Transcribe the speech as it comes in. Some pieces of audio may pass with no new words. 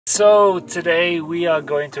So today we are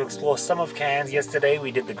going to explore some of Cairns. Yesterday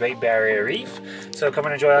we did the Great Barrier Reef. So come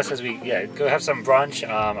and enjoy us as we go have some brunch.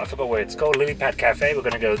 I forgot where it's called, Lily Pad Cafe. We're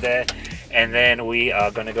going to go there. And then we are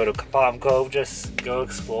going to go to Cove, just go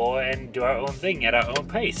explore and do our own thing at our own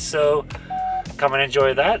pace. So come and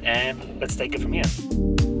enjoy that and let's take it from here.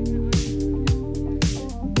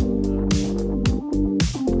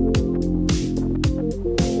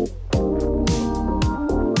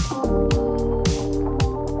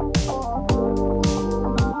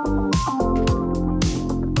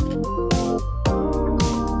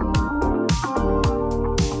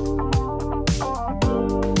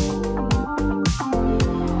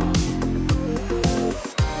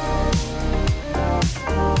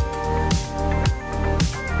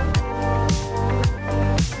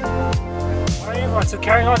 So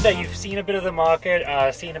carrying on that, you've seen a bit of the market,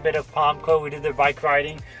 seen a bit of Cove. We did the bike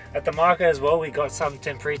riding at the market as well. We got some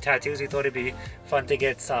temporary tattoos. We thought it'd be fun to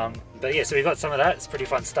get some. But yeah, so we got some of that. It's pretty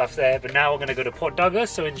fun stuff there. But now we're going to go to Port Douglas.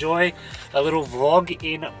 So enjoy a little vlog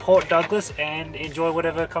in Port Douglas and enjoy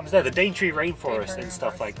whatever comes there. The Daintree Rainforest and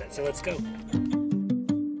stuff like that. So let's go.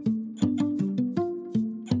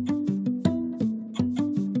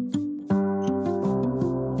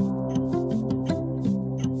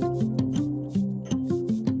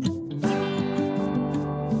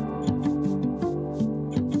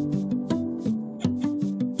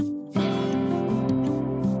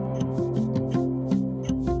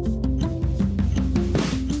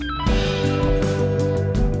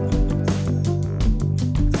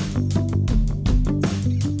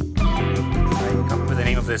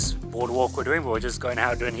 This boardwalk we're doing, but we're just going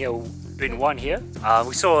out doing one here.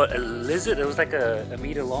 We saw a lizard. It was like a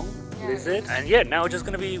meter long lizard, and yeah, now we're just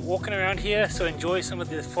going to be walking around here. So enjoy some of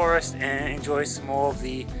the forest and enjoy some more of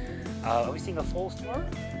the are we seeing a falls tomorrow?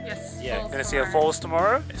 Yes. Yeah, gonna see a falls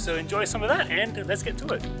tomorrow, so enjoy some of that and let's get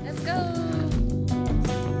to it. Let's go.